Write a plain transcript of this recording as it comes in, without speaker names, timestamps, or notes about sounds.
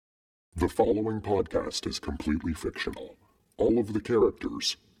The following podcast is completely fictional. All of the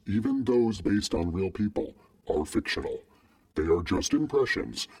characters, even those based on real people, are fictional. They are just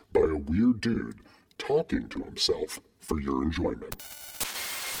impressions by a weird dude talking to himself for your enjoyment.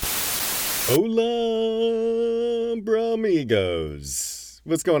 Hola, bramigos.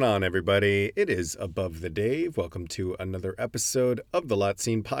 What's going on, everybody? It is Above the Dave. Welcome to another episode of the Lot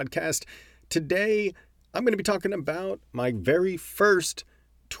Scene Podcast. Today, I'm going to be talking about my very first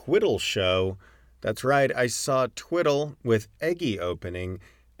Twiddle show. That's right, I saw Twiddle with Eggy opening,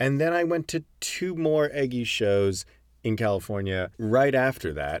 and then I went to two more Eggy shows in California right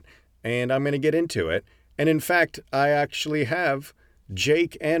after that, and I'm going to get into it. And in fact, I actually have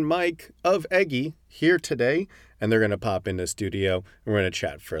Jake and Mike of Eggy here today, and they're going to pop in the studio, and we're going to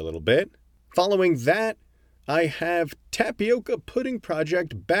chat for a little bit. Following that, I have Tapioca Pudding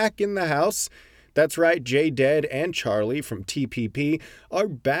Project back in the house. That's right, Jay Dead and Charlie from TPP are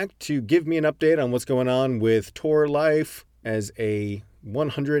back to give me an update on what's going on with tour life as a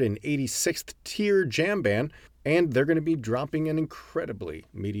 186th tier jam band, and they're going to be dropping an incredibly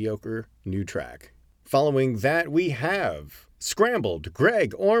mediocre new track. Following that, we have Scrambled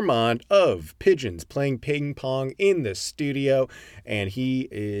Greg Ormond of Pigeons playing ping pong in the studio, and he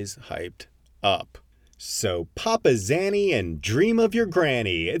is hyped up. So Papa Zanny and dream of your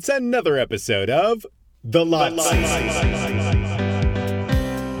granny. It's another episode of The Lot Scene.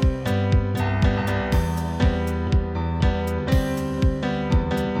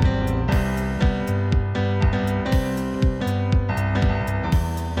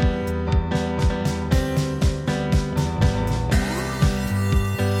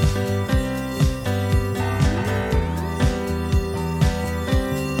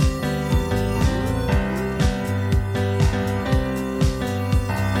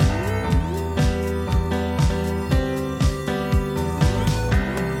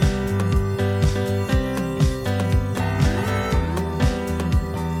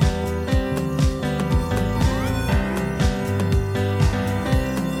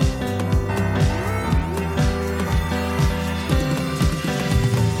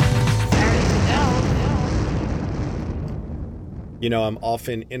 You know, I'm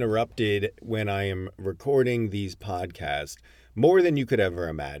often interrupted when I am recording these podcasts, more than you could ever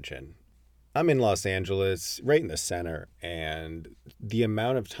imagine. I'm in Los Angeles, right in the center, and the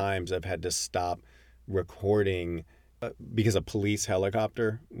amount of times I've had to stop recording because a police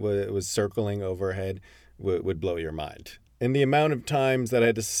helicopter was circling overhead would blow your mind. And the amount of times that I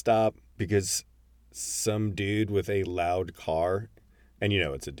had to stop because some dude with a loud car, and you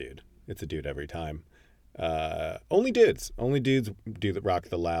know it's a dude every time. Only dudes do rock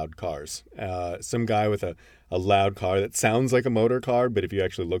the loud cars. Some guy with a loud car that sounds like a motor car, but if you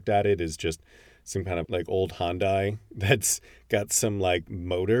actually looked at it, is just some kind of like old Hyundai that's got some like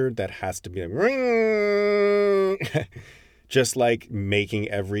motor that has to be like just like making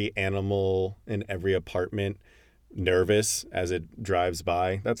every animal in every apartment nervous as it drives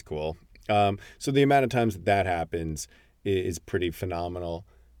by. That's cool. So the amount of times that happens is pretty phenomenal.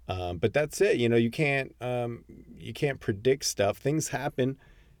 But that's it. You know, you can't predict stuff. Things happen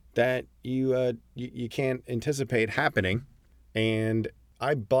that you can't anticipate happening. And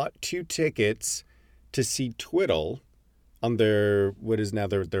I bought 2 tickets to see Twiddle on their what is now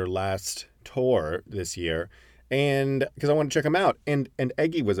their last tour this year, and because I want to check them out. And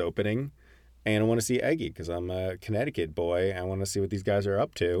Eggy was opening, and I want to see Eggy because I'm a Connecticut boy. I want to see what these guys are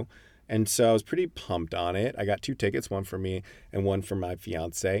up to. And so I was pretty pumped on it. I got 2 tickets, one for me and one for my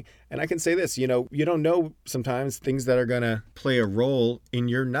fiance. And I can say this, you know, you don't know sometimes things that are going to play a role in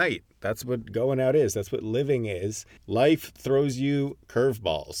your night. That's what going out is. That's what living is. Life throws you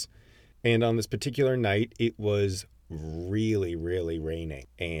curveballs. And on this particular night, it was really, really raining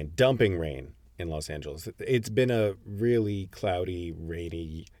and dumping rain in Los Angeles. It's been a really cloudy,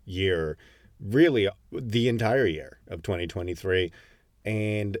 rainy year, really the entire year of 2023.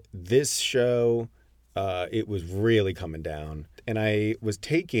 And this show, it was really coming down. And I was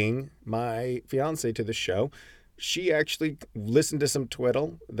taking my fiance to the show. She actually listened to some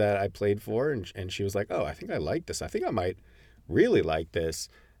Twiddle that I played for, and she was like, oh, I think I like this. I think I might really like this.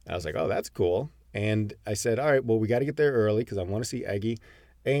 And I was like, oh, that's cool. And I said, all right, well, we got to get there early because I want to see Eggy.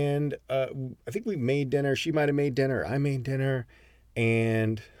 And I think we made dinner. She might have made dinner. I made dinner.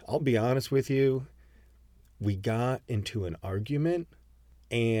 And I'll be honest with you, we got into an argument.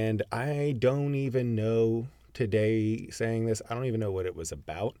 And I don't even know today saying this, I don't even know what it was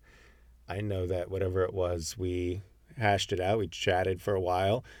about. I know that whatever it was, we hashed it out. We chatted for a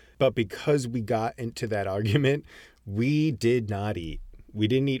while. But because we got into that argument, we did not eat. We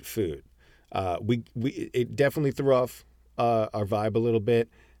didn't eat food. It definitely threw off our vibe a little bit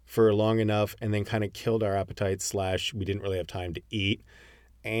for long enough and then kind of killed our appetite / we didn't really have time to eat.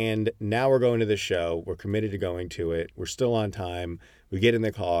 And now we're going to the show. We're committed to going to it. We're still on time. We get in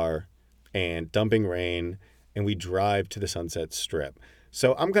the car and dumping rain, and we drive to the Sunset Strip.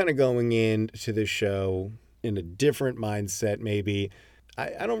 So I'm kind of going into this show in a different mindset, maybe.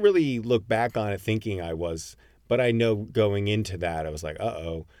 I don't really look back on it thinking I was, but I know going into that, I was like,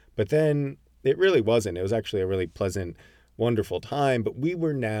 uh-oh. But then it really wasn't. It was actually a really pleasant, wonderful time, but we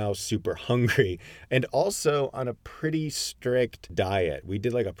were now super hungry and also on a pretty strict diet. We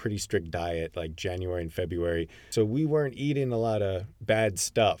did like a pretty strict diet like January and February. So we weren't eating a lot of bad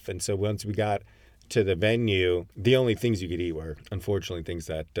stuff. And so once we got to the venue, the only things you could eat were, unfortunately, things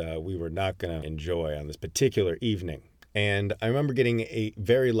that we were not going to enjoy on this particular evening. And I remember getting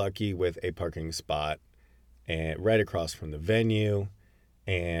very lucky with a parking spot and right across from the venue.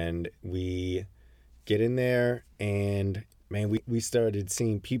 And we get in there and, man, we started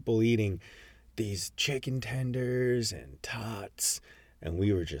seeing people eating these chicken tenders and tots. And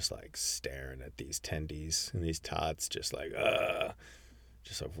we were just like staring at these tendies and these tots, just like,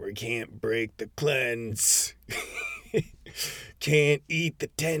 we can't break the cleanse. Can't eat the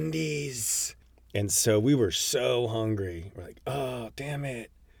tendies. And so we were so hungry. We're like, oh, damn it.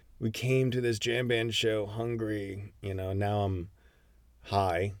 We came to this jam band show hungry. Now I'm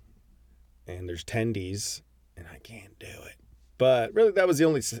high and there's tendies and I can't do it. But really that was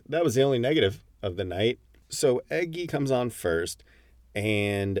the only negative of the night. So Eggy comes on first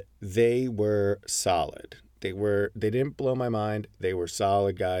and they were solid. They didn't blow my mind. They were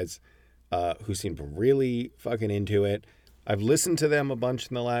solid guys who seemed really fucking into it. I've listened to them a bunch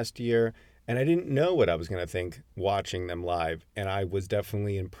in the last year, and I didn't know what I was going to think watching them live, and I was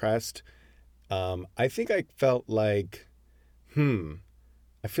definitely impressed. I think I felt like,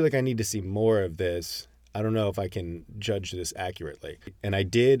 I feel like I need to see more of this. I don't know if I can judge this accurately. And I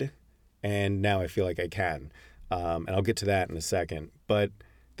did, and now I feel like I can. And I'll get to that in a second. But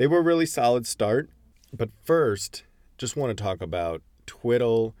they were a really solid start. But first, just want to talk about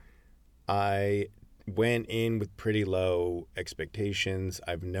Twiddle. I went in with pretty low expectations.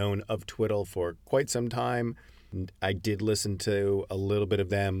 I've known of Twiddle for quite some time. I did listen to a little bit of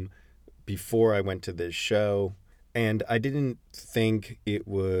them before I went to this show, and I didn't think it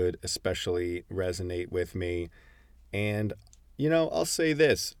would especially resonate with me. And, I'll say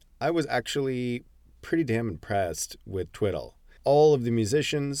this. I was actually pretty damn impressed with Twiddle. All of the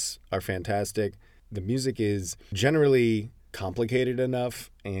musicians are fantastic. The music is generally complicated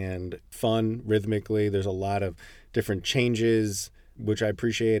enough and fun rhythmically. There's a lot of different changes, which I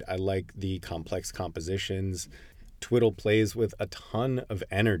appreciate. I like the complex compositions. Twiddle plays with a ton of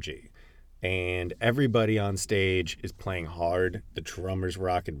energy, and everybody on stage is playing hard. The drummer's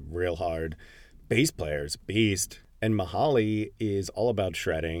rocking real hard. Bass player's beast. And Mahali is all about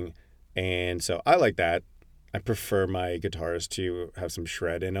shredding, and so I like that. I prefer my guitarist to have some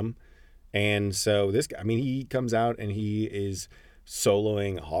shred in him. And so this guy, he comes out and he is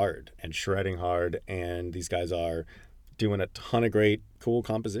soloing hard and shredding hard. And these guys are doing a ton of great, cool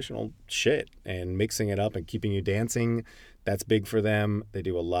compositional shit and mixing it up and keeping you dancing. That's big for them. They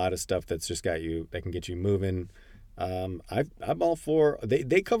do a lot of stuff that's just that can get you moving. I'm all for,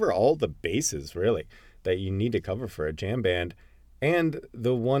 they cover all the bases really that you need to cover for a jam band. And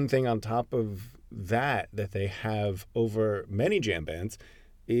the one thing on top of that they have over many jam bands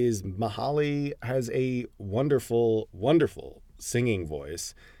is Mahali has a wonderful, wonderful singing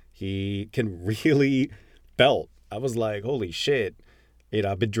voice. He can really belt. I was like, holy shit.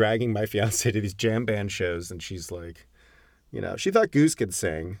 I've been dragging my fiance to these jam band shows, and she's like, she thought Goose could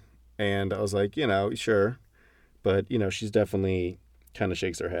sing. And I was like, sure. But, she's definitely kind of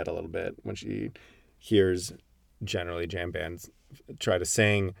shakes her head a little bit when she hears generally jam bands try to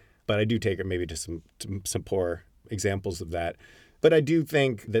sing. But I do take her maybe to some poor examples of that. But I do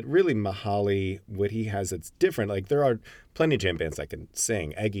think that really Mahali, what he has that's different, like there are plenty of jam bands that can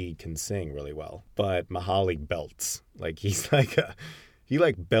sing. Eggy can sing really well, but Mahali belts. Like he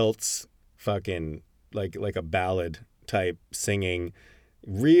belts fucking like a ballad type singing,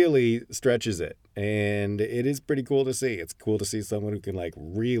 really stretches it. And it is pretty cool to see. It's cool to see someone who can like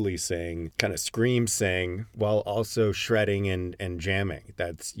really sing, kind of scream sing while also shredding and jamming.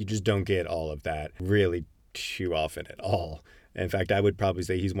 You just don't get all of that really too often at all. In fact, I would probably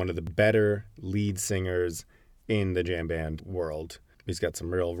say he's one of the better lead singers in the jam band world. He's got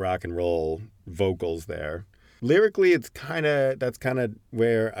some real rock and roll vocals there. Lyrically, that's kind of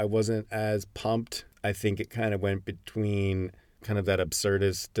where I wasn't as pumped. I think it kind of went between kind of that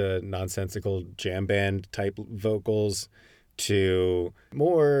absurdist, nonsensical jam band type vocals to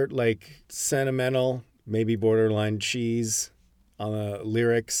more like sentimental, maybe borderline cheese on the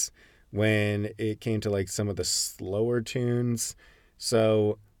lyrics when it came to like some of the slower tunes.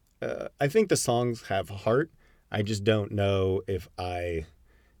 So I think the songs have heart. I just don't know if I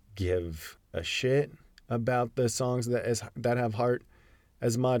give a shit about the songs that have heart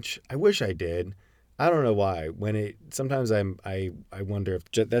as much. I wish I did. I don't know why. Sometimes I wonder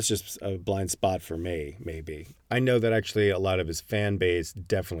if that's just a blind spot for me. Maybe I know that actually a lot of his fan base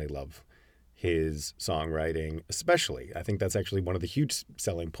definitely love his songwriting, especially. I think that's actually one of the huge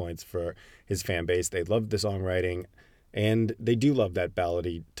selling points for his fan base. They love the songwriting, and they do love that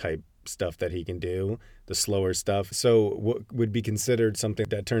ballady type stuff that he can do, the slower stuff. So what would be considered something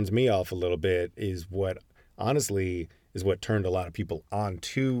that turns me off a little bit is what honestly is what turned a lot of people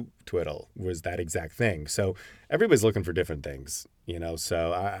onto Twiddle, was that exact thing. So everybody's looking for different things,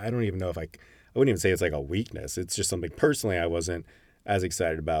 so I don't even know if I wouldn't even say it's like a weakness. It's just something personally I wasn't as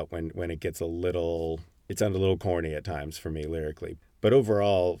excited about when it gets it sounds a little corny at times for me lyrically. But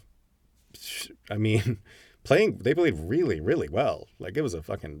overall, I mean, they played really, really well. Like, it was a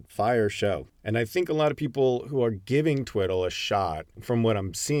fucking fire show. And I think a lot of people who are giving Twiddle a shot, from what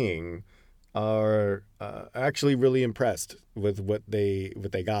I'm seeing, are actually really impressed with what they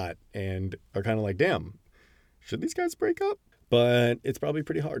got and are kind of like, damn, should these guys break up? But it's probably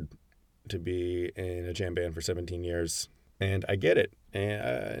pretty hard to be in a jam band for 17 years. And I get it.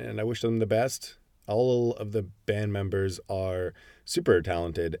 And I wish them the best. All of the band members are super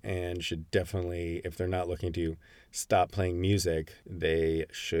talented and should definitely, if they're not looking to stop playing music, they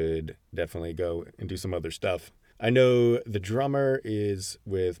should definitely go and do some other stuff. I know the drummer is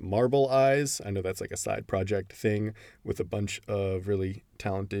with Marble Eyes. I know that's like a side project thing with a bunch of really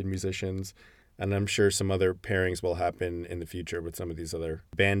talented musicians. And I'm sure some other pairings will happen in the future with some of these other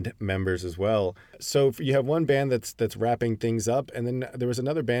band members as well. So you have one band that's wrapping things up, and then there was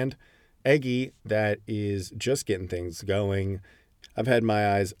another band, Eggy, that is just getting things going. I've had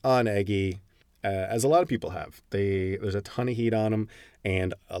my eyes on Eggy, as a lot of people have. There's a ton of heat on them,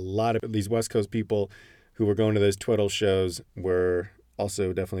 and a lot of these West Coast people who were going to those Twiddle shows were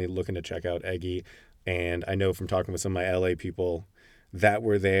also definitely looking to check out Eggy. And I know from talking with some of my LA people that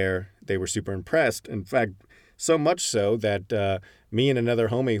were there, they were super impressed. In fact, so much so that me and another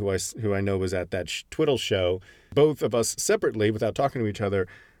homie who I know was at that Twiddle show, both of us separately, without talking to each other,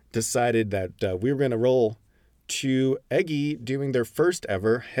 decided that we were going to roll to Eggy doing their first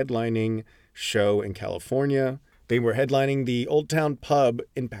ever headlining show in California. They were headlining the Old Town Pub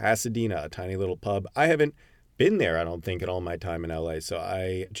in Pasadena, a tiny little pub. I haven't been there, I don't think, in all my time in LA, so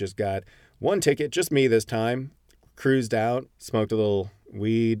I just got one ticket, just me this time, cruised out, smoked a little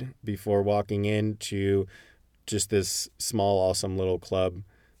weed before walking into just this small, awesome little club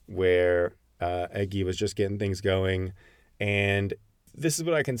where Eggy was just getting things going. And this is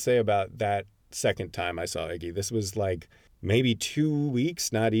what I can say about that second time I saw Eggy. This was like maybe 2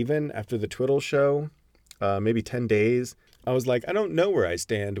 weeks, not even, after the Twiddle show, maybe 10 days. I was like, I don't know where I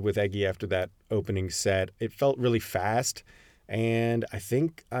stand with Eggy after that opening set. It felt really fast, and I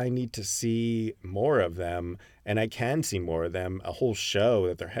think I need to see more of them, and I can see more of them, a whole show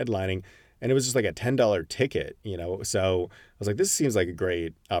that they're headlining. And it was just like a $10 ticket, So I was like, this seems like a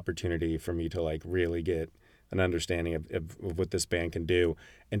great opportunity for me to like really get an understanding of what this band can do.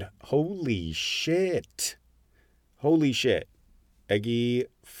 And holy shit, Eggy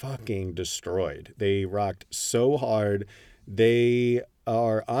fucking destroyed. They rocked so hard. They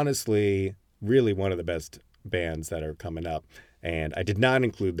are honestly really one of the best bands that are coming up. And I did not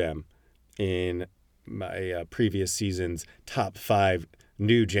include them in my previous season's top 5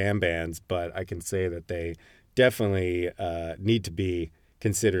 new jam bands, but I can say that they definitely need to be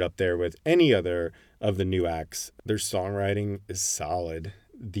considered up there with any other of the new acts. Their songwriting is solid.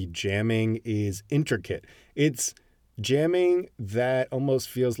 The jamming is intricate. It's jamming that almost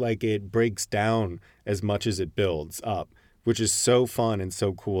feels like it breaks down as much as it builds up, which is so fun and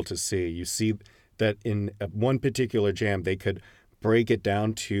so cool to see. You see that in one particular jam, they could break it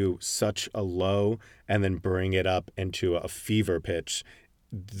down to such a low and then bring it up into a fever pitch.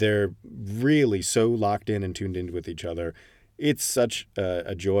 They're really so locked in and tuned in with each other. It's such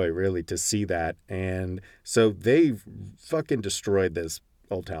a joy, really, to see that. And so they fucking destroyed this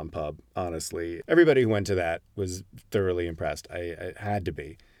Old Town Pub, honestly. Everybody who went to that was thoroughly impressed. I had to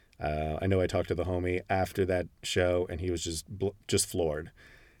be. I know I talked to the homie after that show, and he was just floored.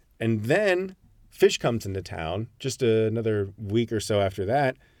 And then Fish comes into town just another week or so after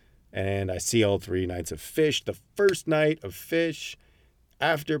that, and I see all 3 nights of Fish. The first night of Fish,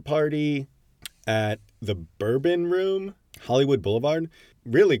 after party at the Bourbon Room, Hollywood Boulevard.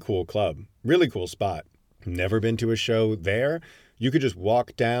 Really cool club, really cool spot. Never been to a show there. You could just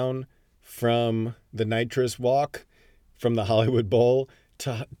walk down from the Nitrous Walk from the Hollywood Bowl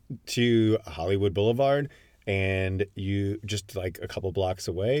to Hollywood Boulevard, and you just like a couple blocks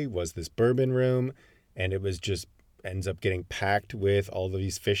away was this bourbon room, and it was just ends up getting packed with all of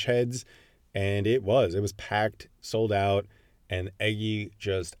these fish heads, and it was packed, sold out, and Eggy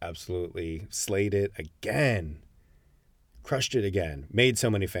just absolutely slayed it again. Crushed it again. Made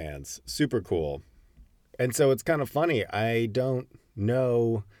so many fans. Super cool. And so it's kind of funny. I don't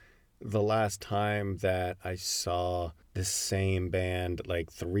know the last time that I saw the same band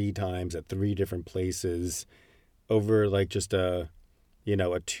like 3 times at 3 different places over like just a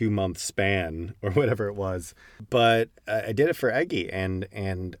 2-month span or whatever it was. But I did it for Eggy,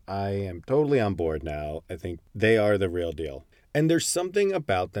 and I am totally on board now. I think they are the real deal. And there's something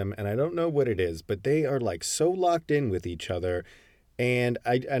about them, and I don't know what it is, but they are like so locked in with each other. And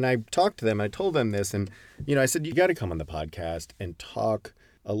I talked to them, I told them this, and I said, you got to come on the podcast and talk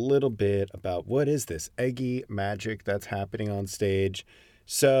a little bit about what is this Eggy magic that's happening on stage.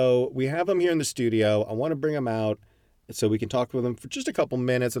 So we have them here in the studio. I want to bring them out so we can talk with them for just a couple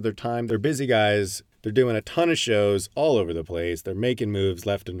minutes of their time. They're busy guys. They're doing a ton of shows all over the place. They're making moves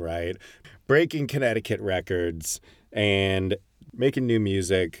left and right, breaking Connecticut records, and making new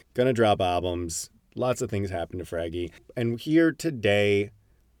music, gonna drop albums. Lots of things happen to Fraggy. And here today,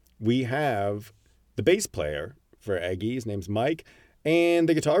 we have the bass player for Eggy. His name's Mike. And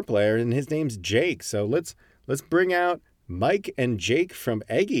the guitar player, and his name's Jake. So let's bring out Mike and Jake from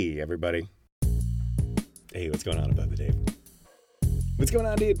Eggy, everybody. Hey, what's going on, Above the Dave? What's going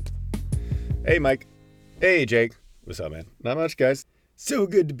on, dude? Hey, Mike. Hey, Jake. What's up, man? Not much, guys. So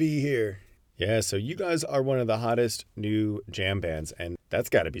good to be here. Yeah, so you guys are one of the hottest new jam bands, and that's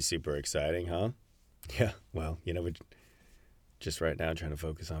got to be super exciting, huh? Yeah, well, we're just right now trying to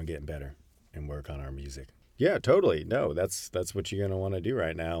focus on getting better and work on our music. Yeah, totally. No, that's what you're going to want to do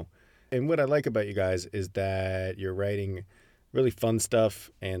right now. And what I like about you guys is that you're writing really fun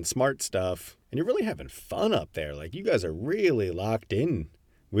stuff and smart stuff, and you're really having fun up there. Like, you guys are really locked in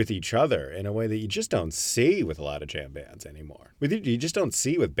with each other in a way that you just don't see with a lot of jam bands anymore. You just don't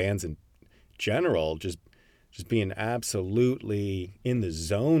see with bands in general, just being absolutely in the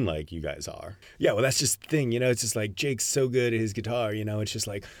zone like you guys are. Yeah, well, that's just the thing, it's just like Jake's so good at his guitar, it's just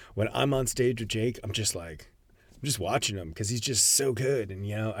like when I'm on stage with Jake, I'm just watching him because he's just so good. And,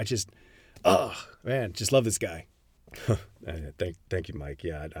 just love this guy. Thank you, Mike.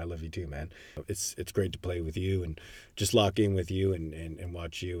 Yeah, I love you too, man. It's great to play with you and just lock in with you and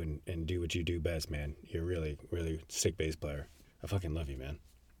watch you and do what you do best, man. You're really, really sick bass player. I fucking love you, man.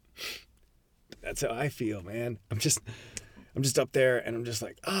 That's how I feel, man. I'm just up there and I'm just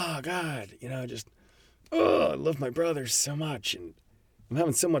like, oh God, I love my brothers so much and I'm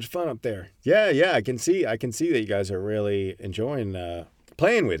having so much fun up there. Yeah, I can see that you guys are really enjoying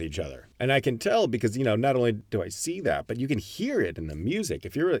playing with each other. And I can tell because, not only do I see that, but you can hear it in the music.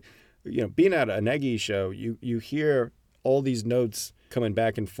 If you're, being at an Eggy show, you hear all these notes coming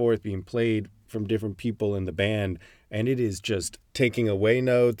back and forth being played from different people in the band. And it is just taking away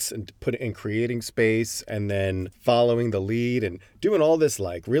notes and creating space and then following the lead and doing all this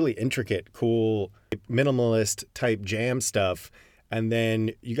like really intricate, cool, minimalist type jam stuff. And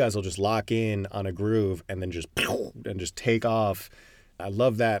then you guys will just lock in on a groove and then just take off. I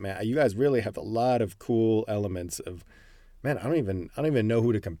love that, man. You guys really have a lot of cool elements of, man, I don't even know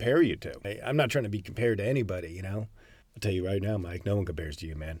who to compare you to. I'm not trying to be compared to anybody, I'll tell you right now, Mike, no one compares to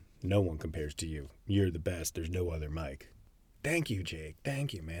you, man. No one compares to you. You're the best. There's no other Mike. Thank you, Jake.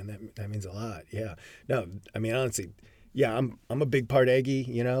 Thank you, man. That means a lot. Yeah. No, I mean, honestly, yeah, I'm a big part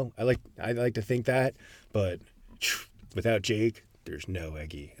Eggy, I like to think that, but without Jake, there's no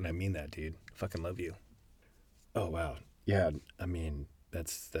Eggy. And I mean that, dude. I fucking love you. Oh, wow. Yeah, I mean,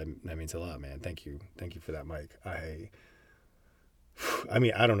 that means a lot, man. Thank you for that, Mike. I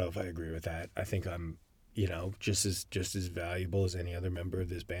mean, I don't know if I agree with that. I think I'm, just as valuable as any other member of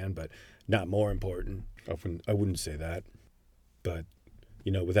this band, but not more important. I wouldn't say that. But,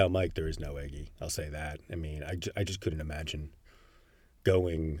 without Mike, there is no Eggy. I'll say that. I mean, I just couldn't imagine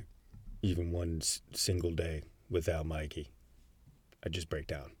going even one single day without Mikey. I'd just break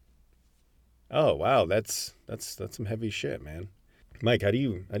down. Oh, wow, that's some heavy shit, man. Mike, how do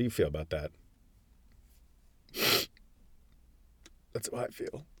you feel about that? That's how I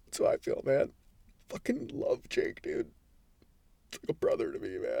feel, man. Fucking love Jake, dude. It's like a brother to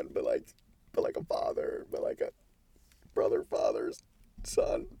me, man. But like a father, but like a brother, father's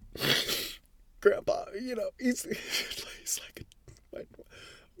son, grandpa. He's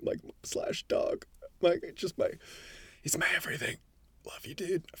like slash dog. He's my everything. Love you,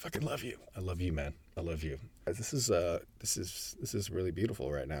 dude. I fucking love you. I love you, man. I love you. This is really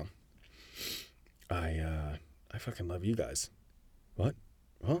beautiful right now. I fucking love you guys. What?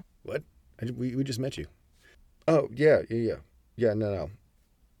 Huh? What? We just met you. Oh, yeah. Yeah, no.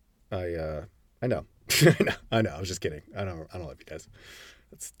 I know. I know. I was just kidding. I don't love you guys.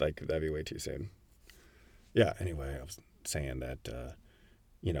 That's like, that'd be way too soon. Yeah, anyway, I was saying that,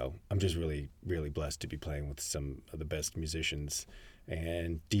 I'm just really, really blessed to be playing with some of the best musicians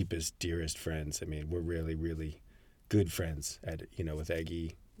and deepest, dearest friends. I mean, we're really, really good friends with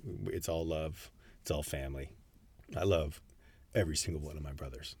Eggy. It's all love. It's all family. I love every single one of my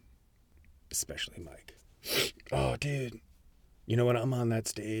brothers, especially Mike. Oh, dude. When I'm on that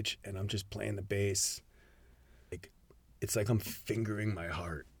stage and I'm just playing the bass, it's like I'm fingering my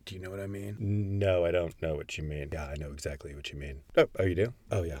heart. Do you know what I mean? No, I don't know what you mean. Yeah, I know exactly what you mean. Oh, you do?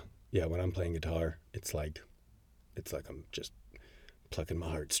 Oh, yeah. Yeah, when I'm playing guitar, it's like I'm just plucking my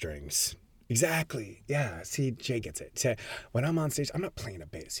heartstrings. Exactly. Yeah, see, Jay gets it. See, when I'm on stage, I'm not playing a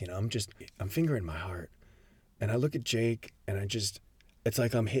bass, I'm fingering my heart. And I look at Jake and it's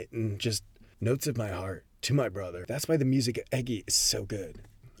like I'm hitting just notes of my heart to my brother. That's why the music at Eggy is so good.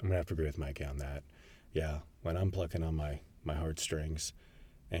 I'm going to have to agree with Mikey on that. Yeah, when I'm plucking on my heartstrings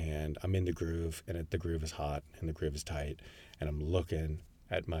and I'm in the groove and the groove is hot and the groove is tight and I'm looking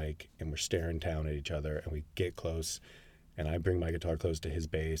at Mike and we're staring down at each other and we get close and I bring my guitar close to his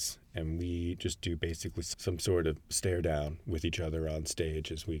bass and we just do basically some sort of stare down with each other on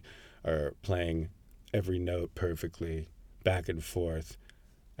stage as we are playing every note perfectly back and forth.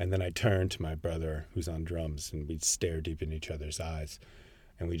 And then I turn to my brother who's on drums and we stare deep in each other's eyes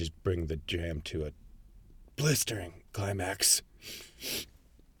and we just bring the jam to a blistering climax.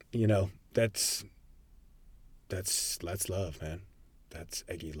 That's love, man. That's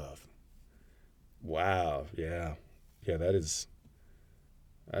Eggy love. Wow, yeah. Yeah,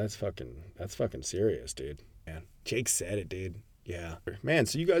 that's fucking serious, dude. Man, Jake said it, dude. Yeah. Man,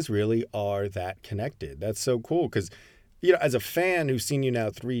 so you guys really are that connected. That's so cool because, as a fan who's seen you now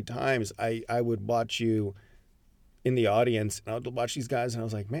 3 times, I would watch you in the audience and I would watch these guys and I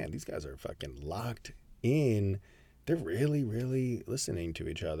was like, man, these guys are fucking locked in. They're really, really listening to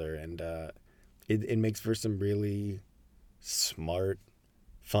each other and it makes for some really smart,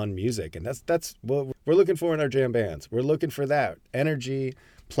 fun music. And that's what we're looking for in our jam bands. We're looking for that energy,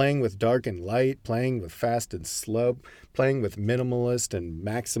 playing with dark and light, playing with fast and slow, playing with minimalist and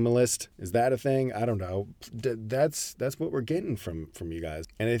maximalist. Is that a thing? I don't know. That's what we're getting from you guys.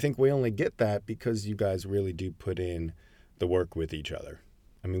 And I think we only get that because you guys really do put in the work with each other.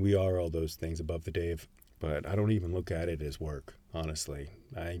 I mean, we are all those things above the Dave, but I don't even look at it as work, honestly.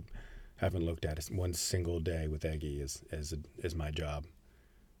 I haven't looked at it one single day with Eggy as my job.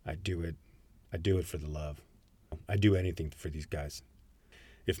 I do it for the love. I do anything for these guys.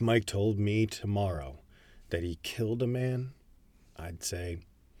 If Mike told me tomorrow that he killed a man, I'd say,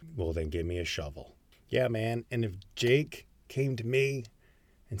 well, then give me a shovel. Yeah, man. And if Jake came to me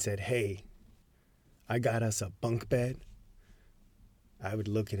and said, hey, I got us a bunk bed, I would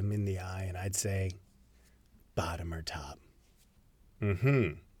look at him in the eye and I'd say, bottom or top.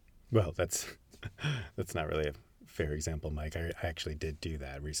 Well, that's not really a fair example, Mike. I actually did do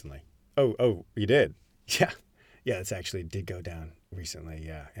that recently. Oh, you did? Yeah, it's actually did go down recently,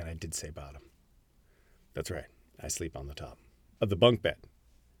 yeah, and I did say bottom. That's right. I sleep on the top of the bunk bed.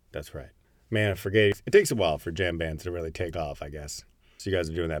 That's right. Man, I forget. It takes a while for jam bands to really take off, I guess. So you guys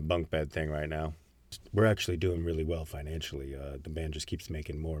are doing that bunk bed thing right now. We're actually doing really well financially. The band just keeps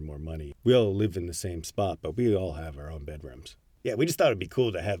making more and more money. We all live in the same spot, but we all have our own bedrooms. Yeah, we just thought it'd be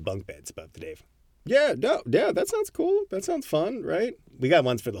cool to have bunk beds above the Dave. Yeah, that sounds cool. That sounds fun, right? We got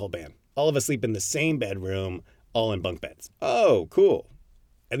ones for the whole band. All of us sleep in the same bedroom, all in bunk beds. Oh, cool.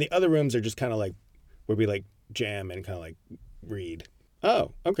 And the other rooms are just kind of like where we like jam and kind of like read.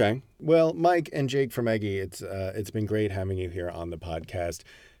 Oh, okay. Well, Mike and Jake from Eggy, it's been great having you here on the podcast.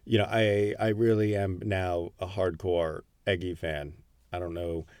 I really am now a hardcore Eggy fan. I don't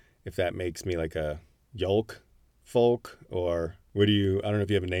know if that makes me like a yolk folk or I don't know if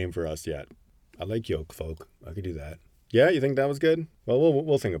you have a name for us yet. I like yolk folk. I could do that. Yeah, you think that was good? Well,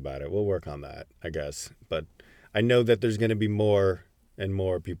 we'll think about it. We'll work on that, I guess. But I know that there's going to be more and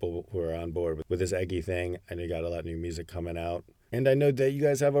more people who are on board with this Eggy thing. I know you got a lot of new music coming out. And I know that you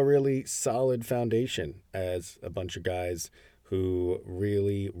guys have a really solid foundation as a bunch of guys who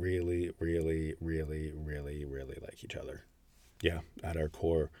really, really, really, really, really, really like each other. Yeah, at our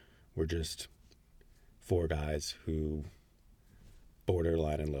core, we're just 4 guys who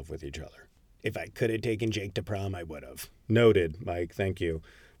borderline in love with each other. If I could have taken Jake to prom, I would have. Noted, Mike. Thank you.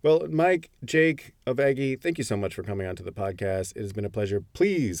 Well, Mike, Jake of Eggy, thank you so much for coming onto the podcast. It has been a pleasure.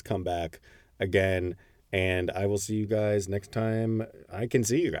 Please come back again, and I will see you guys next time I can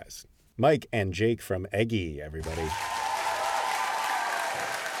see you guys. Mike and Jake from Eggy, everybody.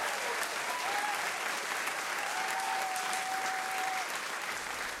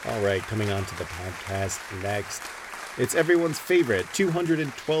 All right, coming on to the podcast next. It's everyone's favorite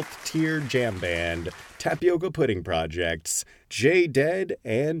 212th tier jam band, Tapioca Pudding Projects, Jay Dead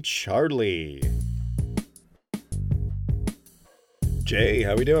and Charlie. Jay,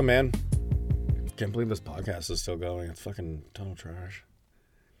 how we doing, man? Can't believe this podcast is still going. It's fucking total trash.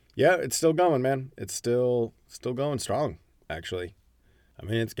 Yeah, it's still going, man. It's still going strong, actually. I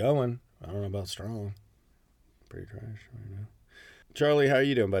mean, it's going. I don't know about strong. Pretty trash right now. Charlie, how are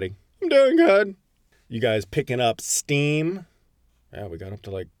you doing, buddy? I'm doing good. You guys picking up steam? Yeah, we got up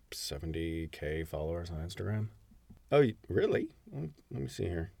to like 70K followers on Instagram. Oh, really? Let me see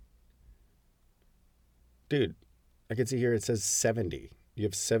here. Dude, I can see here it says 70. You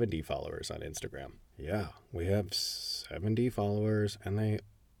have 70 followers on Instagram. Yeah, we have 70 followers and they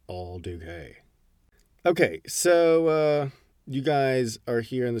all do K. Okay, so you guys are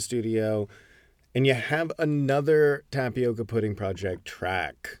here in the studio and you have another Tapioca Pudding Project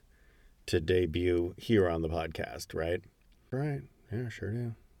track to debut here on the podcast, right? Right, yeah, sure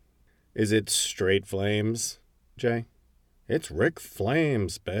do. Is it Straight Flames, Jay? It's Rick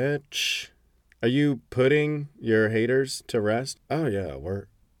Flames, bitch. Are you putting your haters to rest? Oh, yeah,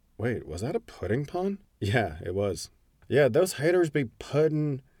 Wait, was that a pudding pun? Yeah, it was. Yeah, those haters be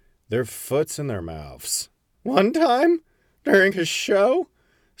putting their foots in their mouths. One time, during a show,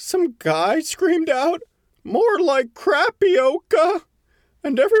 some guy screamed out, "More like crapioca,"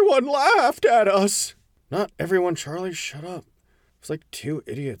 and everyone laughed at us. Not everyone, Charlie, shut up. It was like two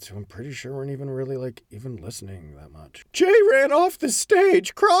idiots who I'm pretty sure weren't even really, even listening that much. Jay ran off the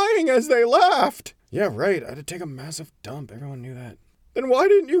stage crying as they laughed. Yeah, right. I had to take a massive dump. Everyone knew that. Then why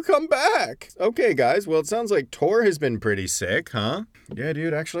didn't you come back? Okay, guys. Well, it sounds like Tor has been pretty sick, huh? Yeah,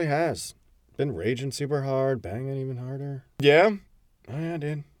 dude, actually has. Been raging super hard, banging even harder. Yeah? Oh, yeah,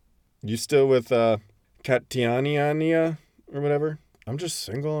 dude. You still with, Katiania or whatever? I'm just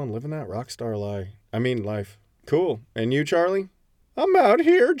single and living that rock star life. Cool. And you, Charlie? I'm out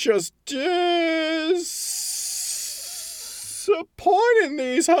here just disappointing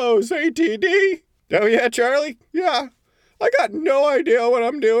these hoes, ATD. Oh, yeah, Charlie? Yeah. I got no idea what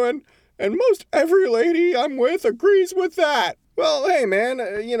I'm doing, and most every lady I'm with agrees with that. Well, hey, man,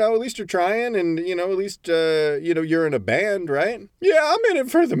 at least you're trying, and, at least, you're in a band, right? Yeah, I'm in it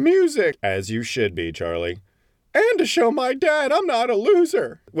for the music. As you should be, Charlie. And to show my dad I'm not a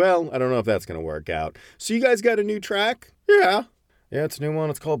loser. Well, I don't know if that's going to work out. So you guys got a new track? Yeah. Yeah, it's a new one.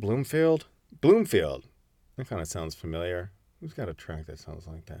 It's called Bloomfield. Bloomfield. That kind of sounds familiar. Who's got a track that sounds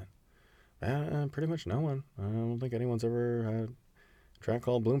like that? Pretty much no one. I don't think anyone's ever had a track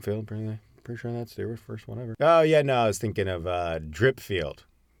called Bloomfield. Pretty sure that's their first one ever. Oh, yeah, no, I was thinking of Dripfield.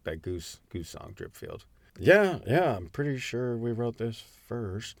 That Goose song, Dripfield. Yeah, I'm pretty sure we wrote this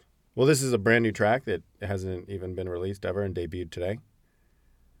first. Well, this is a brand new track that hasn't even been released ever and debuted today.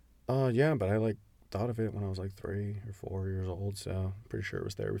 Yeah, but I thought of it when I was 3 or 4 years old, so I'm pretty sure it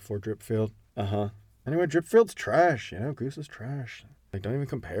was there before Dripfield. Anyway, Dripfield's trash, Goose is trash. Don't even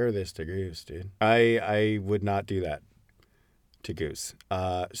compare this to Goose, dude. I would not do that to Goose.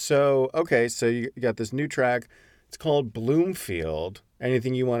 So you got this new track. It's called Bloomfield.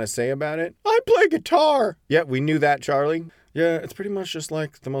 Anything you want to say about it? I play guitar. Yeah, we knew that, Charlie. Yeah, it's pretty much just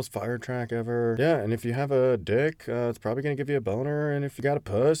the most fire track ever. Yeah, and if you have a dick, it's probably going to give you a boner. And if you got a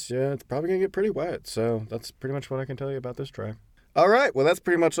puss, yeah, it's probably going to get pretty wet. So that's pretty much what I can tell you about this track. All right, well, that's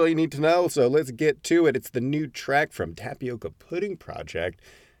pretty much all you need to know. So let's get to it. It's the new track from Tapioca Pudding Project,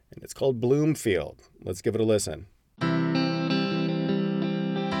 and it's called Bloomfield. Let's give it a listen.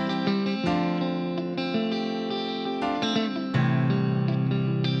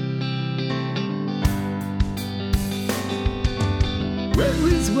 What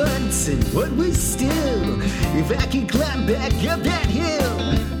was once and what was still? If I could climb back up that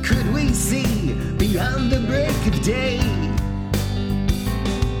hill, could we see beyond the break of day?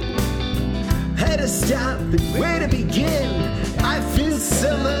 How to stop and where to begin? I feel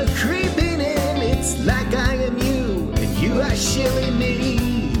summer creeping in. It's like I am you and you are shilling me.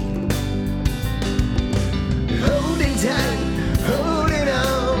 Holding tight, holding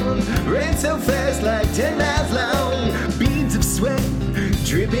on. Rain so fast like 10 miles long. Beads of sweat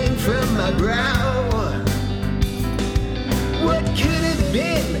dripping from my brow. What could have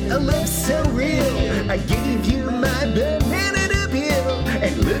been a love so real? I gave you my banana to peel.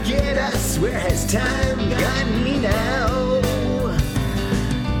 And look at us, where has time gotten me now?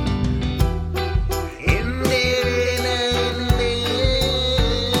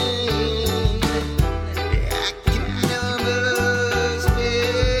 I can almost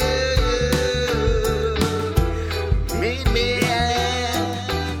feel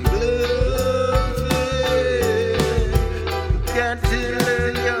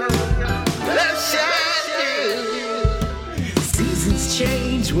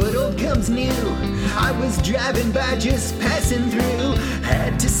driving by, just passing through.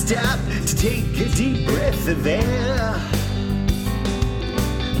 Had to stop to take a deep breath of air.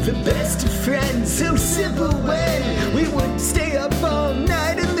 The best of friends, so simple when we would stay up all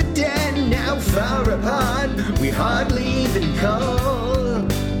night in the den. Now far apart, we hardly even call.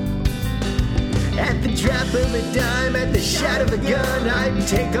 At the drop of a dime, at the shot of a gun, I'd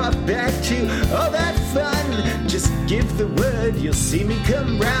take off back to all that fun. Just give the word, you'll see me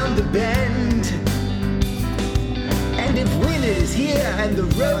come round the bend. And if winter's here and the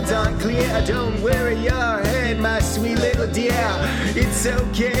roads aren't clear, don't worry your head, my sweet little dear. It's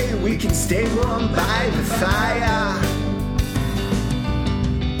okay, we can stay warm by the fire.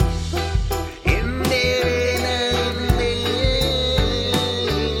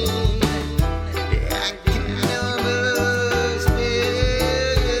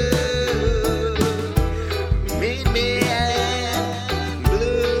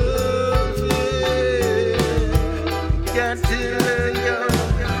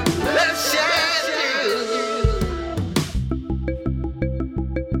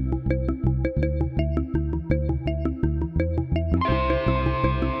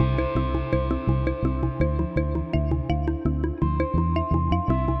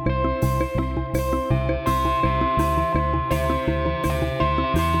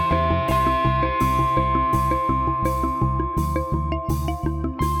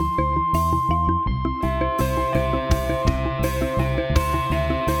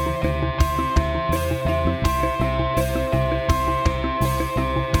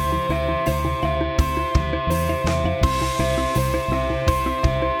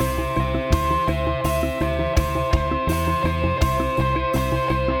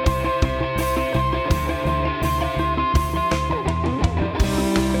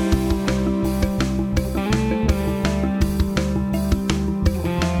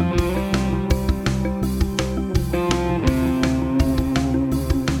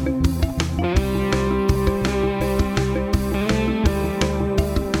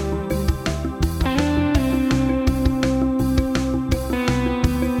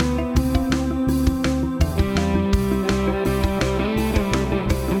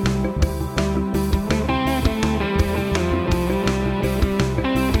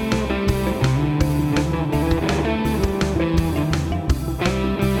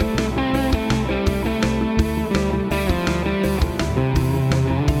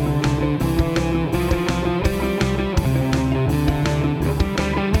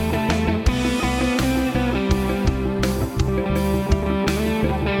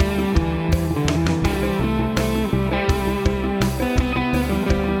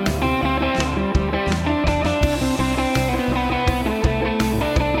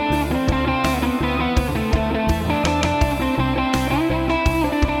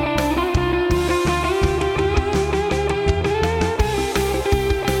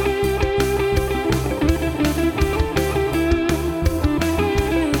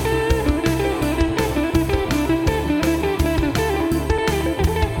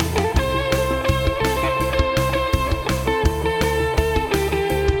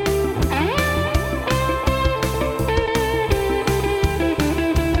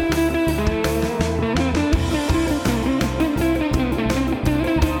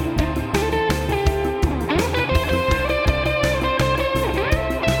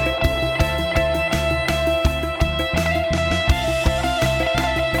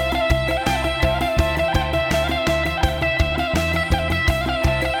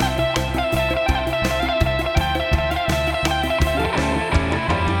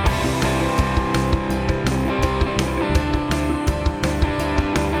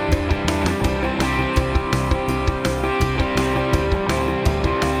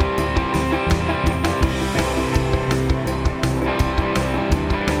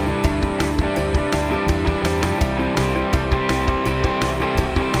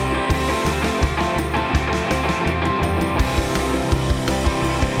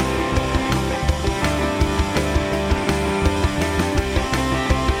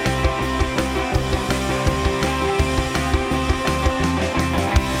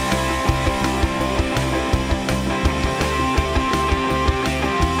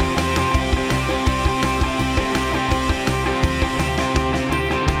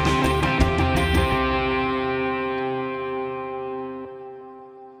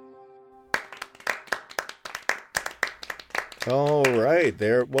 All right,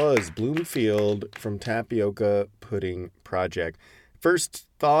 there it was. Bloomfield from Tapioca Pudding Project. First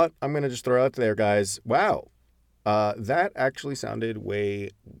thought I'm going to just throw out there, guys. Wow, that actually sounded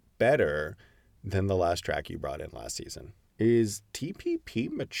way better than the last track you brought in last season. Is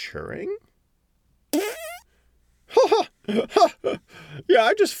TPP maturing? Yeah,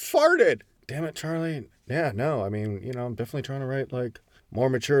 I just farted. Damn it, Charlie. Yeah, no, I mean, I'm definitely trying to write, like, more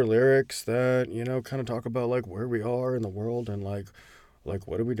mature lyrics that, kind of talk about, like, where we are in the world and, like,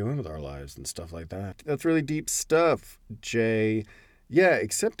 what are we doing with our lives and stuff like that. That's really deep stuff, Jay. Yeah,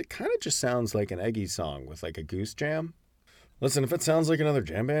 except it kind of just sounds like an Eggy song with, like, a Goose jam. Listen, if it sounds like another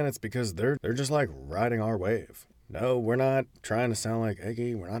jam band, it's because they're just, like, riding our wave. No, we're not trying to sound like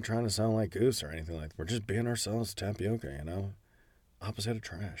Eggy. We're not trying to sound like Goose or anything like that. We're just being ourselves, Tapioca, Opposite of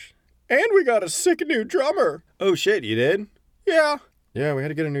trash. And we got a sick new drummer. Oh, shit, you did? Yeah. Yeah, we had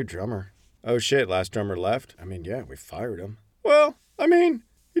to get a new drummer. Oh, shit, last drummer left? I mean, yeah, we fired him. Well, I mean,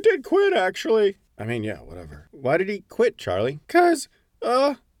 he did quit, actually. I mean, yeah, whatever. Why did he quit, Charlie? 'Cause,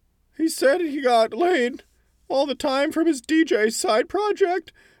 he said he got laid all the time from his DJ side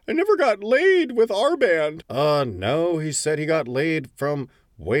project and never got laid with our band. No, he said he got laid from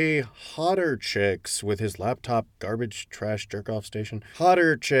way hotter chicks with his laptop garbage trash jerk-off station.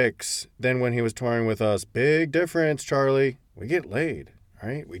 Hotter chicks than when he was touring with us. Big difference, Charlie. We get laid,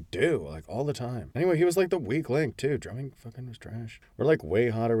 right? We do, like, all the time. Anyway, he was like the weak link, too. Drumming fucking was trash. We're, like, way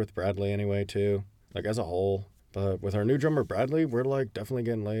hotter with Bradley anyway, too. Like, as a whole. But with our new drummer, Bradley, we're, like, definitely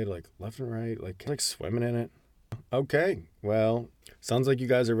getting laid, like, left and right. Like swimming in it. Okay, well, sounds like you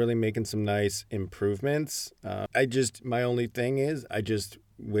guys are really making some nice improvements. My only thing is, I just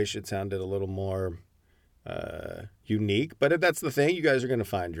wish it sounded a little more unique. But if that's the thing, you guys are going to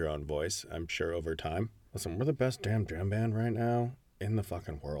find your own voice, I'm sure, over time. Listen, we're the best damn jam band right now in the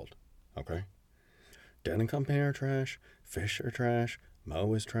fucking world, okay? Den & Company are trash, Fish are trash,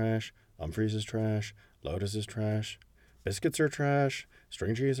 Mo is trash, Humphreys is trash, Lotus is trash, Biscuits are trash,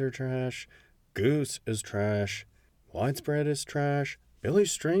 String Cheese are trash, Goose is trash, Widespread is trash, Billy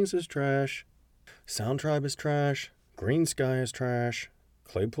Strings is trash, Sound Tribe is trash, Green Sky is trash,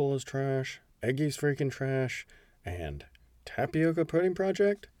 Claypool is trash, Eggy's freaking trash, and Tapioca Pudding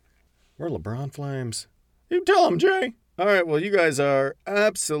Project? We're LeBron Flames. You tell them, Jay. All right, well, you guys are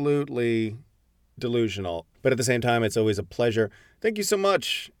absolutely delusional. But at the same time, it's always a pleasure. Thank you so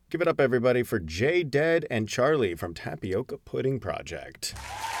much. Give it up, everybody, for Jay, Dead, and Charlie from Tapioca Pudding Project.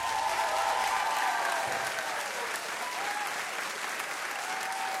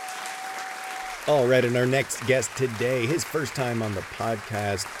 All right, and our next guest today, his first time on the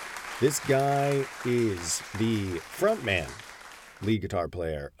podcast. This guy is the frontman, lead guitar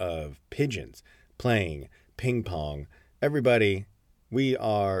player of Pigeons, playing ping pong. Everybody, we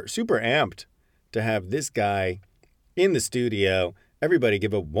are super amped to have this guy in the studio. Everybody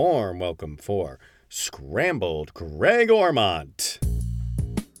give a warm welcome for Scrambled Greg Ormond.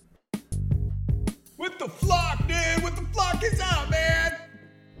 With the flock, dude, with the flock is out, man.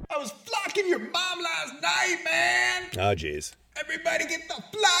 I was flocking your mom last night, man. Oh, jeez. Everybody get the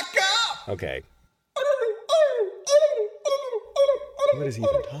flock up. Okay. What is he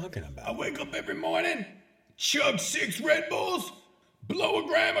even talking about? I wake up every morning, chug 6 Red Bulls, blow a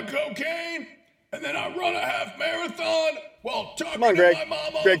gram of cocaine, and then I run a half marathon while talking Come on, Greg. to my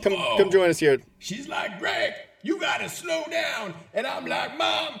mom on Greg, the phone. come join us here. She's like, Greg, you gotta slow down. And I'm like,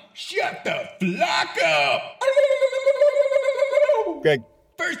 Mom, shut the flock up. Greg.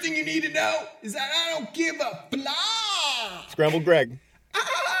 First thing you need to know is that I don't give a flock. Scrambled Greg.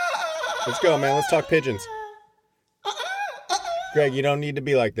 Let's go, man. Let's talk pigeons. Greg, you don't need to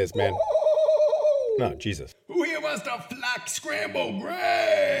be like this, man. No, Jesus. Who here wants to flock Scramble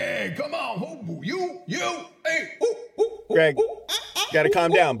Greg? Come on. You, hey. Greg, gotta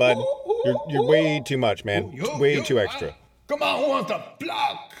calm down, bud. You're way too much, man. Way too extra. Come on, who wants to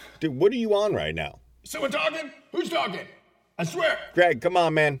flock? Dude, what are you on right now? Someone talking? Who's talking? I swear. Greg, come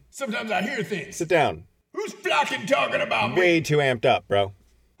on, man. Sometimes I hear things. Sit down. Who's flocking talking about me? Way too amped up, bro.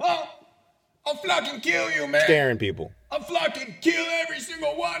 Huh? I'll flocking kill you, man. Scaring people. I'll flocking kill every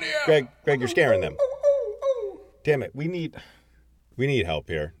single one of you. Greg, you're scaring them. Damn it, we need help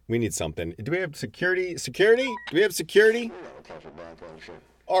here. We need something. Do we have security? Security? Do we have security?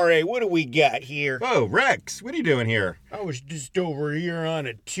 All right, what do we got here? Whoa, Rex, what are you doing here? I was just over here on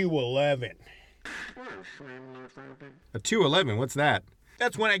a 211. A 211, what's that?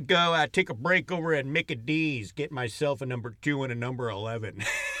 That's when I go take a break over at Mickey D's, get myself a number 2 and a number 11.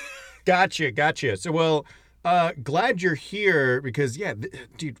 Gotcha. So, well, glad you're here because, yeah,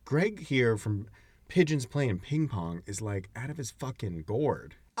 dude, Greg here from Pigeons Playing Ping Pong is like out of his fucking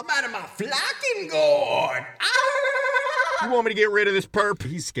gourd. I'm out of my flocking gourd. You want me to get rid of this perp?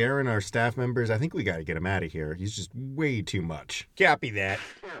 He's scaring our staff members. I think we got to get him out of here. He's just way too much. Copy that.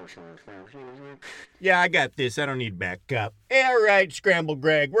 Yeah, I got this. I don't need backup. All right, Scramble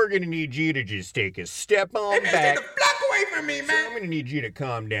Greg, we're going to need you to just take a step on Hey, back. take the flock away from me, man. I'm going to need you to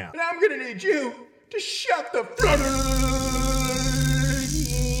calm down. And I'm gonna need you to shut the front.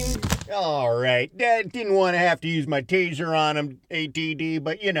 All right. Didn't want to have to use my taser on him, ATD,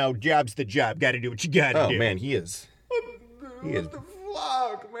 but, job's the job. Got to do what you got to do. Oh, man, he is. What the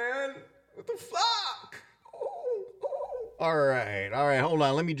fuck, man? What the fuck? All right. Hold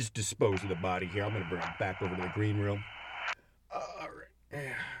on. Let me just dispose of the body here. I'm going to bring it back over to the green room. All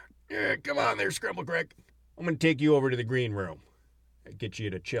right. Yeah, come on there, Scrabble Crack. I'm going to take you over to the green room. Get you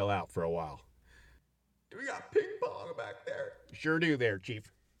to chill out for a while. Do we got ping pong back there? Sure do there,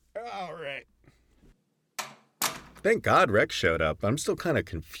 Chief. All right. Thank God Rex showed up. I'm still kind of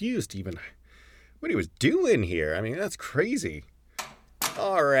confused even what he was doing here. I mean, that's crazy.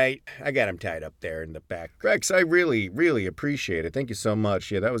 All right. I got him tied up there in the back. Rex, I really, really appreciate it. Thank you so much.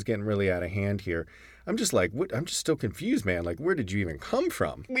 Yeah, that was getting really out of hand here. I'm just like, what? I'm just still confused, man. Like, where did you even come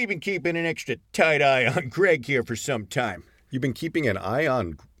from? We've been keeping an extra tight eye on Greg here for some time. You've been keeping an eye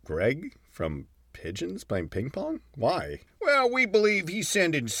on Greg from Pigeons playing ping pong? Why? Well, we believe he's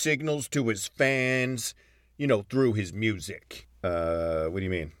sending signals to his fans, through his music. What do you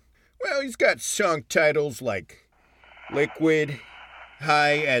mean? Well, he's got song titles like Liquid,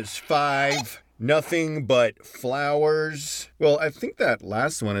 High as Five, Nothing But Flowers. Well, I think that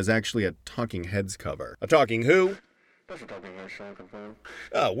last one is actually a Talking Heads cover. A Talking who?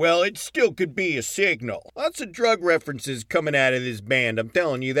 Oh, well, it still could be a signal. Lots of drug references coming out of this band, I'm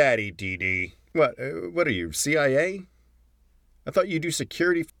telling you that, ETD. What are you, CIA? I thought you do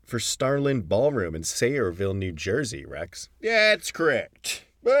security for Starland Ballroom in Sayreville, New Jersey, Rex. That's correct.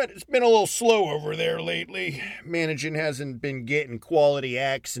 But it's been a little slow over there lately. Managing hasn't been getting quality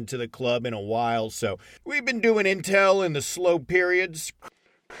acts into the club in a while, so we've been doing intel in the slow periods.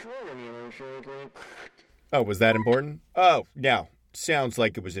 Oh, was that important? Oh, no. Sounds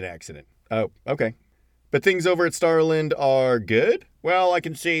like it was an accident. Oh, okay. But things over at Starland are good? Well, I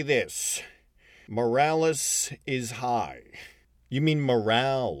can say this. Morales is high. You mean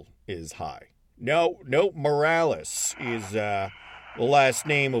morale is high? No, Morales is, the last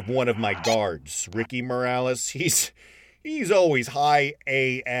name of one of my guards, Ricky Morales. He's always high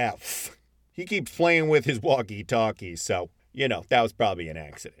AF. He keeps playing with his walkie-talkie, so, that was probably an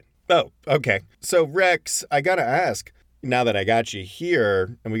accident. Oh, okay. So, Rex, I gotta ask, now that I got you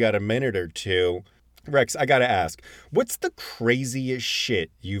here and we got a minute or two, Rex, I gotta ask, what's the craziest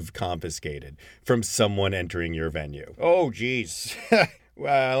shit you've confiscated from someone entering your venue? Oh, geez.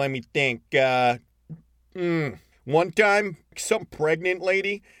 Well, let me think. One time, some pregnant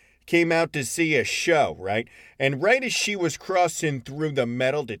lady came out to see a show, right? And right as she was crossing through the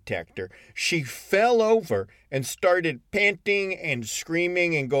metal detector, she fell over and started panting and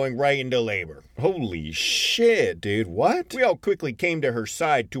screaming and going right into labor. Holy shit, dude. What? We all quickly came to her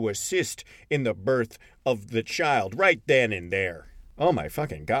side to assist in the birth of the child right then and there. Oh my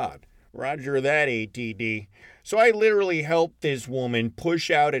fucking God. Roger that, ATD. So I literally helped this woman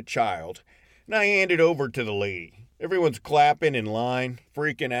push out a child, and I handed over to the lady. Everyone's clapping in line,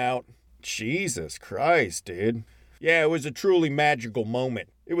 freaking out. Jesus Christ, dude. Yeah, it was a truly magical moment.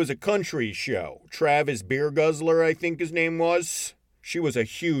 It was a country show. Travis Beer Guzzler, I think his name was. She was a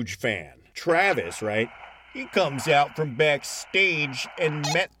huge fan. Travis, right? He comes out from backstage and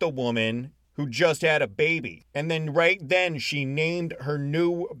met the woman who just had a baby. And then right then she named her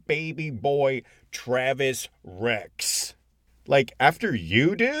new baby boy Travis Rex. Like after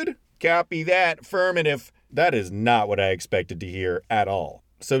you, dude? Copy that, affirmative. That is not what I expected to hear at all.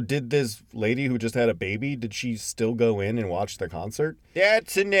 So did this lady who just had a baby, did she still go in and watch the concert?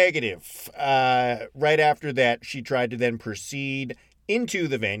 That's a negative. Right after that, she tried to then proceed into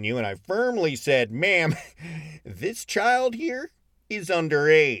the venue, and I firmly said, ma'am, this child here is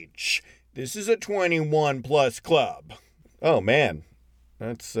underage. This is a 21-plus club. Oh, man.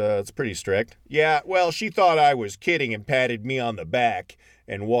 That's pretty strict. Yeah, well, she thought I was kidding and patted me on the back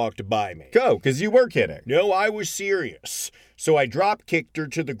and walked by me. Go, because you were kidding. No, I was serious. So I drop-kicked her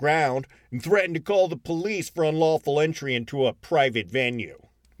to the ground and threatened to call the police for unlawful entry into a private venue.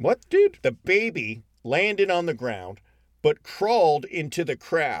 What, dude? The baby landed on the ground, but crawled into the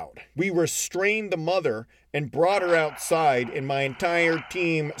crowd. We restrained the mother and brought her outside, and my entire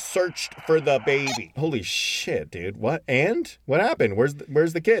team searched for the baby. Holy shit, dude. What? And? What happened? Where's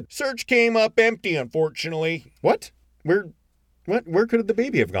the kid? Search came up empty, unfortunately. What? Where could the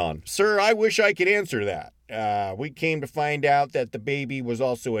baby have gone? Sir, I wish I could answer that. We came to find out that the baby was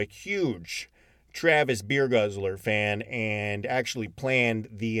also a huge Travis Beer Guzzler fan and actually planned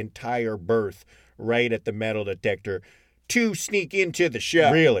the entire birth right at the metal detector to sneak into the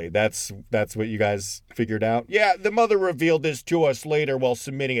show. Really? That's what you guys figured out? Yeah, the mother revealed this to us later while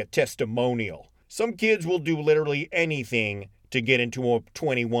submitting a testimonial. Some kids will do literally anything to get into a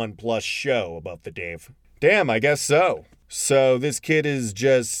 21-plus show above the Dave. Damn, I guess so. So this kid is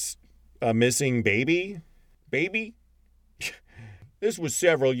just a missing baby? Baby? This was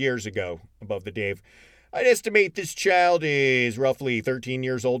several years ago, above the Dave. I'd estimate this child is roughly 13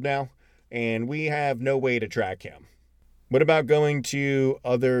 years old now, and we have no way to track him. What about going to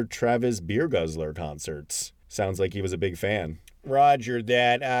other Travis Beer Guzzler concerts? Sounds like he was a big fan. Roger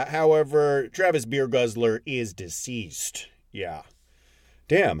that. However, Travis Beer Guzzler is deceased. Yeah.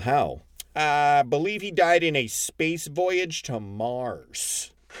 Damn, how? I believe he died in a space voyage to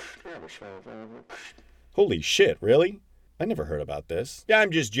Mars. Holy shit, really? I never heard about this.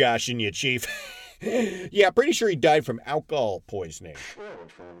 I'm just joshing you, Chief. Yeah, pretty sure he died from alcohol poisoning.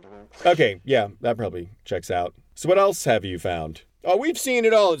 Okay, yeah, that probably checks out. So what else have you found? Oh, we've seen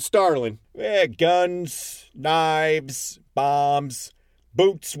it all at Starland. Guns, knives, bombs,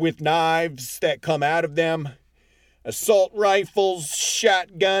 boots with knives that come out of them, assault rifles,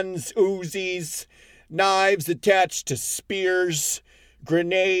 shotguns, Uzis, knives attached to spears,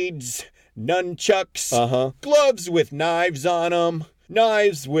 grenades, nunchucks, gloves with knives on them,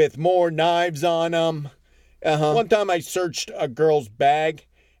 knives with more knives on them. One time I searched a girl's bag,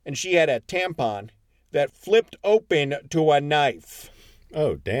 and she had a tampon that flipped open to a knife.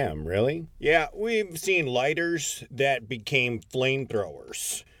 Oh, damn, really? Yeah, we've seen lighters that became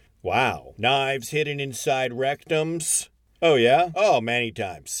flamethrowers. Wow. Knives hidden inside rectums. Oh, yeah? Oh, many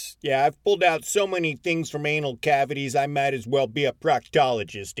times. Yeah, I've pulled out so many things from anal cavities, I might as well be a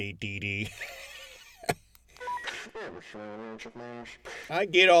proctologist, ADD. I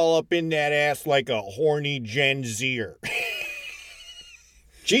get all up in that ass like a horny Gen Zer.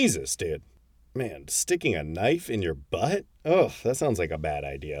 Jesus, dude. Man, sticking a knife in your butt? Oh, that sounds like a bad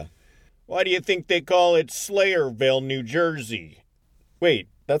idea. Why do you think they call it Slayerville, New Jersey? Wait,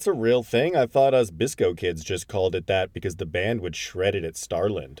 that's a real thing? I thought us Bisco kids just called it that because the band would shred it at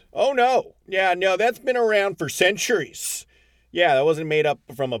Starland. Oh, no. Yeah, no, that's been around for centuries. Yeah, that wasn't made up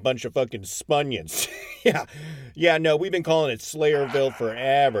from a bunch of fucking spunions. Yeah, no, we've been calling it Slayerville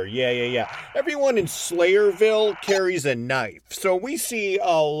forever. Yeah. Everyone in Slayerville carries a knife, so we see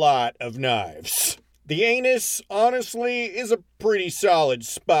a lot of knives. The anus, honestly, is a pretty solid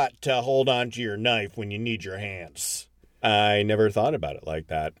spot to hold onto your knife when you need your hands. I never thought about it like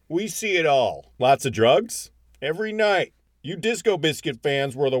that. We see it all. Lots of drugs? Every night. You Disco Biscuit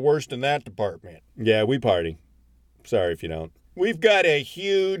fans were the worst in that department. Yeah, we party. Sorry if you don't. We've got a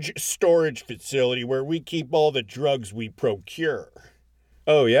huge storage facility where we keep all the drugs we procure.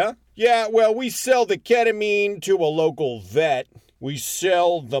 Oh, yeah? Yeah, well, we sell the ketamine to a local vet. We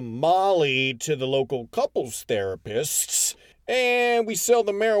sell the Molly to the local couples therapists. And we sell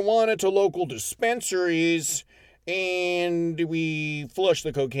the marijuana to local dispensaries. And we flush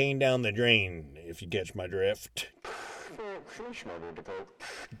the cocaine down the drain, if you catch my drift.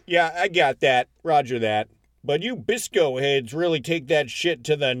 Yeah, I got that. Roger that. But you Bisco heads really take that shit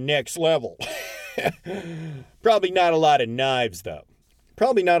to the next level. Probably not a lot of knives, though.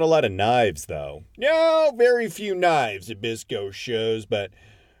 No, very few knives at Bisco shows, but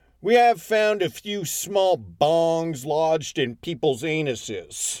we have found a few small bongs lodged in people's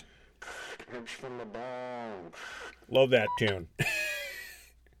anuses. Love that tune.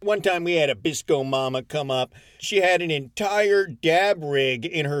 One time we had a Bisco mama come up. She had an entire dab rig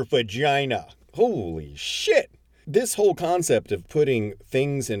in her vagina. Holy shit. This whole concept of putting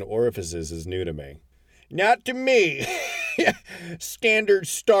things in orifices is new to me. Not to me. Standard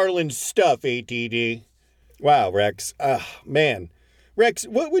Starland stuff, ATD. Wow, Rex. Man. Rex,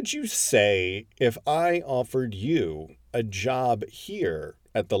 what would you say if I offered you a job here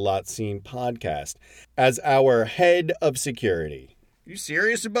at the Lot Scene podcast as our head of security? You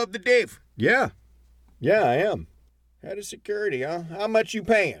serious about the Dave? Yeah, I am. Head of security, huh? How much you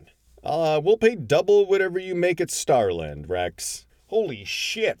paying? We'll pay double whatever you make at Starland, Rex. Holy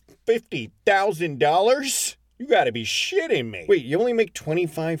shit, $50,000? You gotta be shitting me. Wait, you only make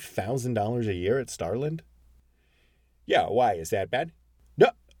 $25,000 a year at Starland? Yeah, why? Is that bad?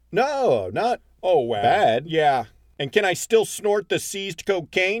 No, not bad. Yeah. And can I still snort the seized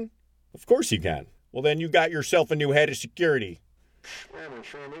cocaine? Of course you can. Well, then you got yourself a new head of security.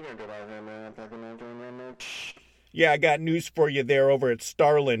 Yeah, I got news for you there over at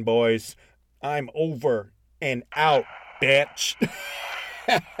Starland, boys. I'm over and out, bitch.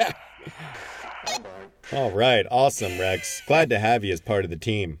 All right, awesome, Rex. Glad to have you as part of the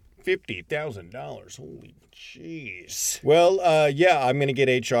team. $50,000, holy jeez. Well, yeah, I'm going to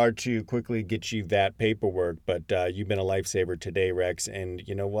get HR to quickly get you that paperwork, but you've been a lifesaver today, Rex, and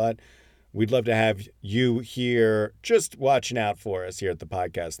you know what? We'd love to have you here just watching out for us here at the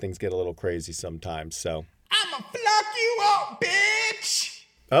podcast. Things get a little crazy sometimes, so... I'm I'ma flock you up, bitch!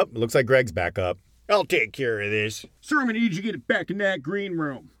 Oh, looks like Greg's back up. I'll take care of this. Sir, I'm gonna need you to get it back in that green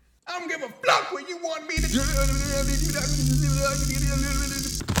room. I'm gonna flock what you want me to do.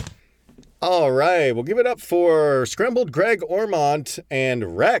 All right, we'll give it up for Scrambled Greg Ormond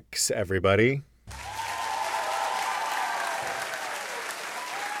and Rex, everybody.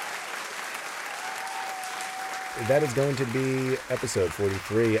 That is going to be episode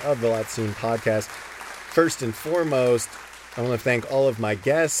 43 of the Lot Scene podcast. First and foremost, I want to thank all of my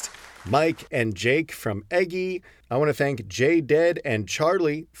guests, Mike and Jake from Eggy. I want to thank Jay Dead and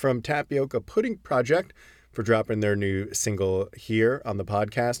Charlie from Tapioca Pudding Project for dropping their new single here on the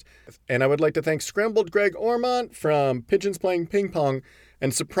podcast. And I would like to thank Scrambled Greg Ormond from Pigeons Playing Ping Pong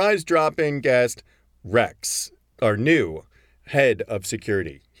and surprise drop-in guest Rex, our new head of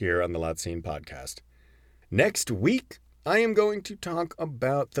security here on the Lot Scene podcast. Next week, I am going to talk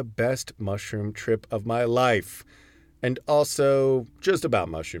about the best mushroom trip of my life, and also just about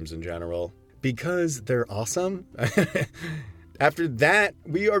mushrooms in general, because they're awesome. After that,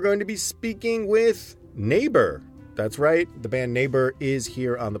 we are going to be speaking with Neighbor. That's right, the band Neighbor is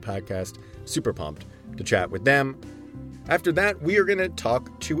here on the podcast. Super pumped to chat with them. After that, we are going to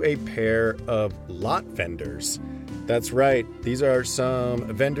talk to a pair of lot vendors. That's right, these are some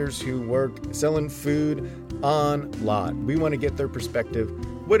vendors who work selling food on lot. We want to get their perspective,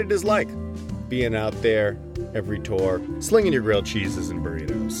 what it is like being out there every tour, slinging your grilled cheeses and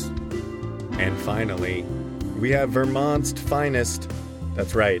burritos. And finally, we have Vermont's finest.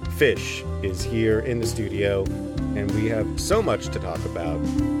 That's right, Fish is here in the studio, and we have so much to talk about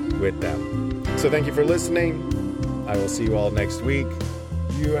with them. So thank you for listening. I will see you all next week.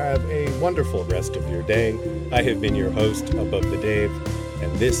 You have a wonderful rest of your day. I have been your host, Above the Dave,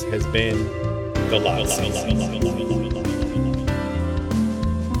 and this has been The Lot Scene.